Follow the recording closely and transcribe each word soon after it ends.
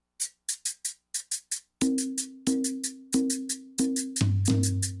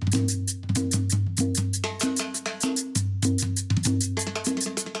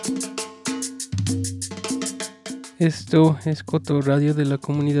Esto es Coto Radio de la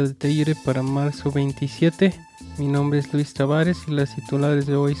comunidad de Telluride para marzo 27. Mi nombre es Luis Tavares y las titulares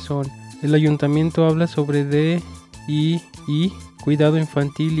de hoy son: el ayuntamiento habla sobre Cuidado,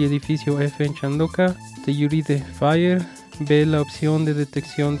 infantil y edificio F en Shandoka. Telluride Fire ve la opción de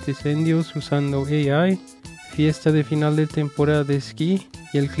detección de incendios usando AI. Fiesta de final de temporada de esquí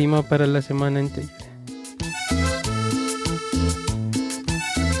y el clima para la semana en Telluride.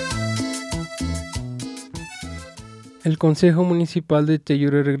 El Consejo Municipal de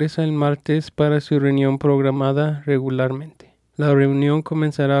Telluride regresa el martes para su reunión programada regularmente. La reunión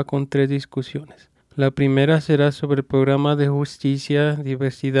comenzará con 3 discusiones. La primera será sobre el programa de justicia,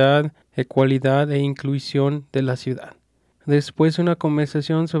 diversidad, ecualidad e inclusión de la ciudad. Después una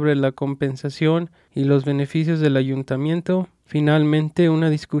conversación sobre la compensación y los beneficios del ayuntamiento. Finalmente una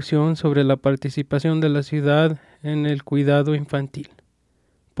discusión sobre la participación de la ciudad en el cuidado infantil.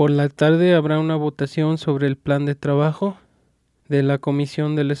 Por la tarde habrá una votación sobre el plan de trabajo de la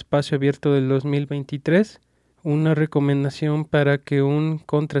Comisión del Espacio Abierto del 2023, una recomendación para que un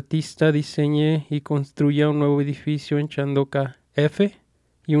contratista diseñe y construya un nuevo edificio en Shandoka F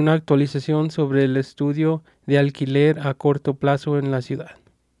y una actualización sobre el estudio de alquiler a corto plazo en la ciudad.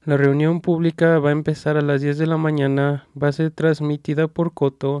 La reunión pública va a empezar a las 10 de la mañana, va a ser transmitida por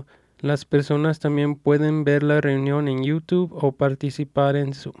Coto. Las personas también pueden ver la reunión en YouTube o participar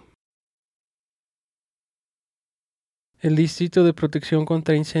en Zoom. El Distrito de Protección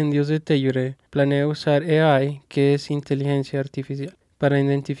contra Incendios de Telluride planea usar AI, que es inteligencia artificial, para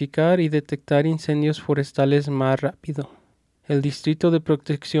identificar y detectar incendios forestales más rápido. El Distrito de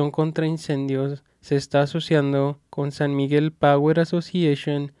Protección contra Incendios se está asociando con San Miguel Power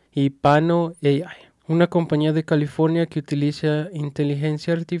Association y Pano AI, una compañía de California que utiliza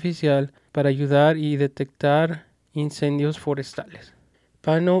inteligencia artificial para ayudar y detectar incendios forestales.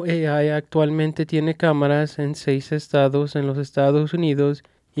 Pano AI actualmente tiene cámaras en 6 estados en los Estados Unidos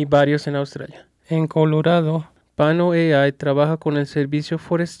y varios en Australia. En Colorado, Pano AI trabaja con el servicio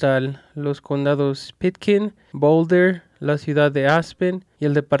forestal, los condados Pitkin, Boulder, la ciudad de Aspen y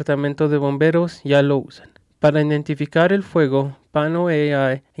el departamento de bomberos ya lo usan. Para identificar el fuego, Pano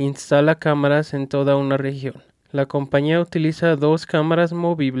AI instala cámaras en toda una región. La compañía utiliza 2 cámaras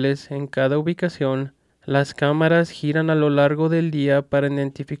movibles en cada ubicación. Las cámaras giran a lo largo del día para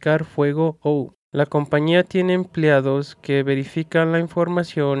identificar fuego o humo. La compañía tiene empleados que verifican la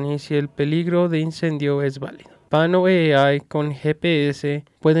información y si el peligro de incendio es válido. Pano AI con GPS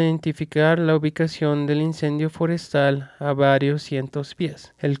puede identificar la ubicación del incendio forestal a varios cientos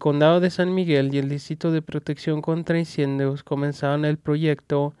pies. El condado de San Miguel y el Distrito de Protección contra Incendios comenzaron el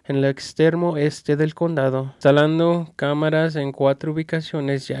proyecto en el extremo este del condado, instalando cámaras en 4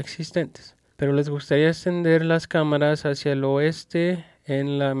 ubicaciones ya existentes, pero les gustaría extender las cámaras hacia el oeste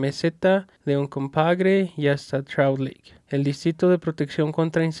en la meseta de Uncompahgre y hasta Trout Lake. El Distrito de Protección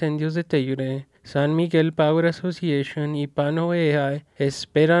contra Incendios de Telluride, San Miguel Power Association y Pano AI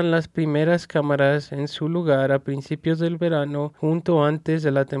esperan las primeras cámaras en su lugar a principios del verano, junto antes de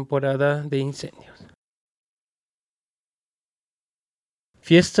la temporada de incendios.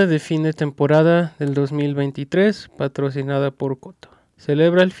 Fiesta de fin de temporada del 2023, patrocinada por Coto.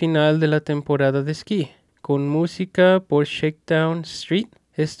 Celebra el final de la temporada de esquí, con música por Shakedown Street.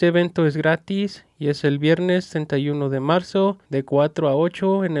 Este evento es gratis y es el viernes 31 de marzo de 4 a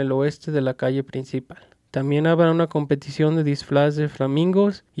 8 en el oeste de la calle principal. También habrá una competición de disfraz de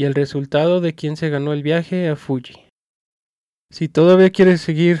flamingos y el resultado de quién se ganó el viaje a Fuji. Si todavía quieres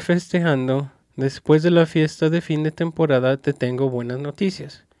seguir festejando, después de la fiesta de fin de temporada te tengo buenas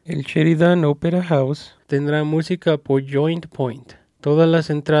noticias. El Sheridan Opera House tendrá música por Joint Point. Todas las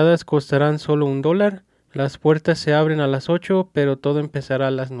entradas costarán solo $1. Las puertas se abren a las 8, pero todo empezará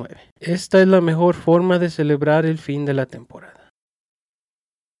a las 9. Esta es la mejor forma de celebrar el fin de la temporada.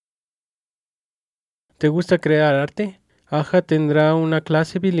 ¿Te gusta crear arte? Aja tendrá una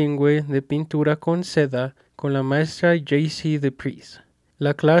clase bilingüe de pintura con seda con la maestra JC DePries.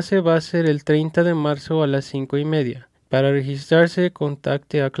 La clase va a ser el 30 de marzo a las 5:30. Para registrarse,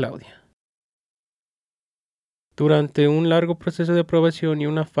 contacte a Claudia. Durante un largo proceso de aprobación y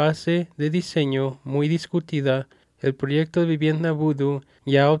una fase de diseño muy discutida, el proyecto de vivienda Voodoo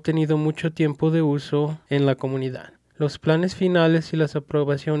ya ha obtenido mucho tiempo de uso en la comunidad. Los planes finales y las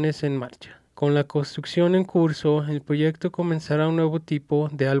aprobaciones en marcha. Con la construcción en curso, el proyecto comenzará un nuevo tipo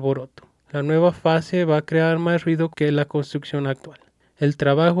de alboroto. La nueva fase va a crear más ruido que la construcción actual. El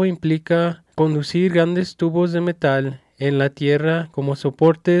trabajo implica conducir grandes tubos de metal en la tierra como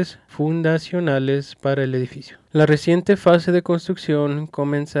soportes fundacionales para el edificio. La reciente fase de construcción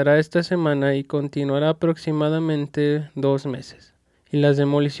comenzará esta semana y continuará aproximadamente 2 meses. y las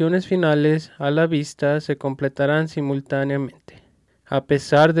demoliciones finales a la vista se completarán simultáneamente. A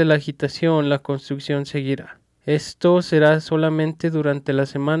pesar de la agitación, la construcción seguirá. Esto será solamente durante la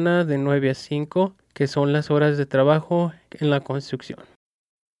semana de 9 a 5, que son las horas de trabajo en la construcción.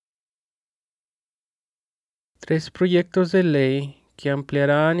 3 proyectos de ley que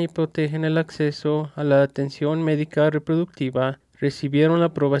ampliarán y protegen el acceso a la atención médica reproductiva recibieron la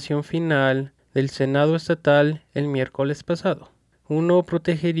aprobación final del Senado estatal el miércoles pasado. Uno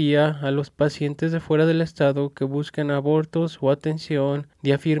protegería a los pacientes de fuera del estado que buscan abortos o atención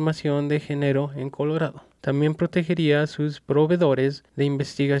de afirmación de género en Colorado. También protegería a sus proveedores de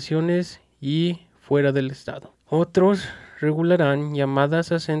investigaciones y fuera del estado. Otros regularán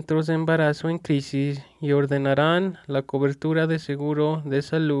llamadas a centros de embarazo en crisis y ordenarán la cobertura de seguro de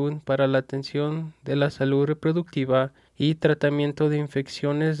salud para la atención de la salud reproductiva y tratamiento de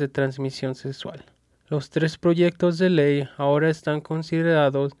infecciones de transmisión sexual. Los 3 proyectos de ley ahora están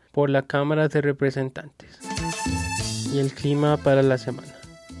considerados por la Cámara de Representantes. Y el clima para la semana.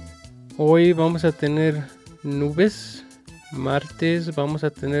 Hoy vamos a tener nubes. Martes vamos a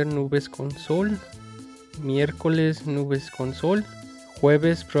tener nubes con sol. Miércoles nubes con sol.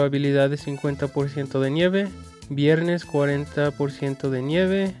 Jueves probabilidad de 50% de nieve. Viernes 40% de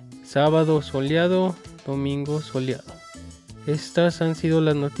nieve. Sábado soleado. Domingo soleado. Estas han sido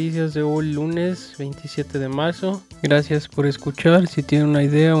las noticias de hoy, lunes 27 de marzo. Gracias por escuchar. Si tienen una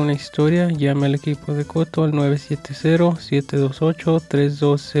idea o una historia, llame al equipo de Coto al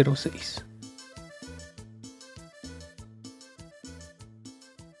 970-728-3206.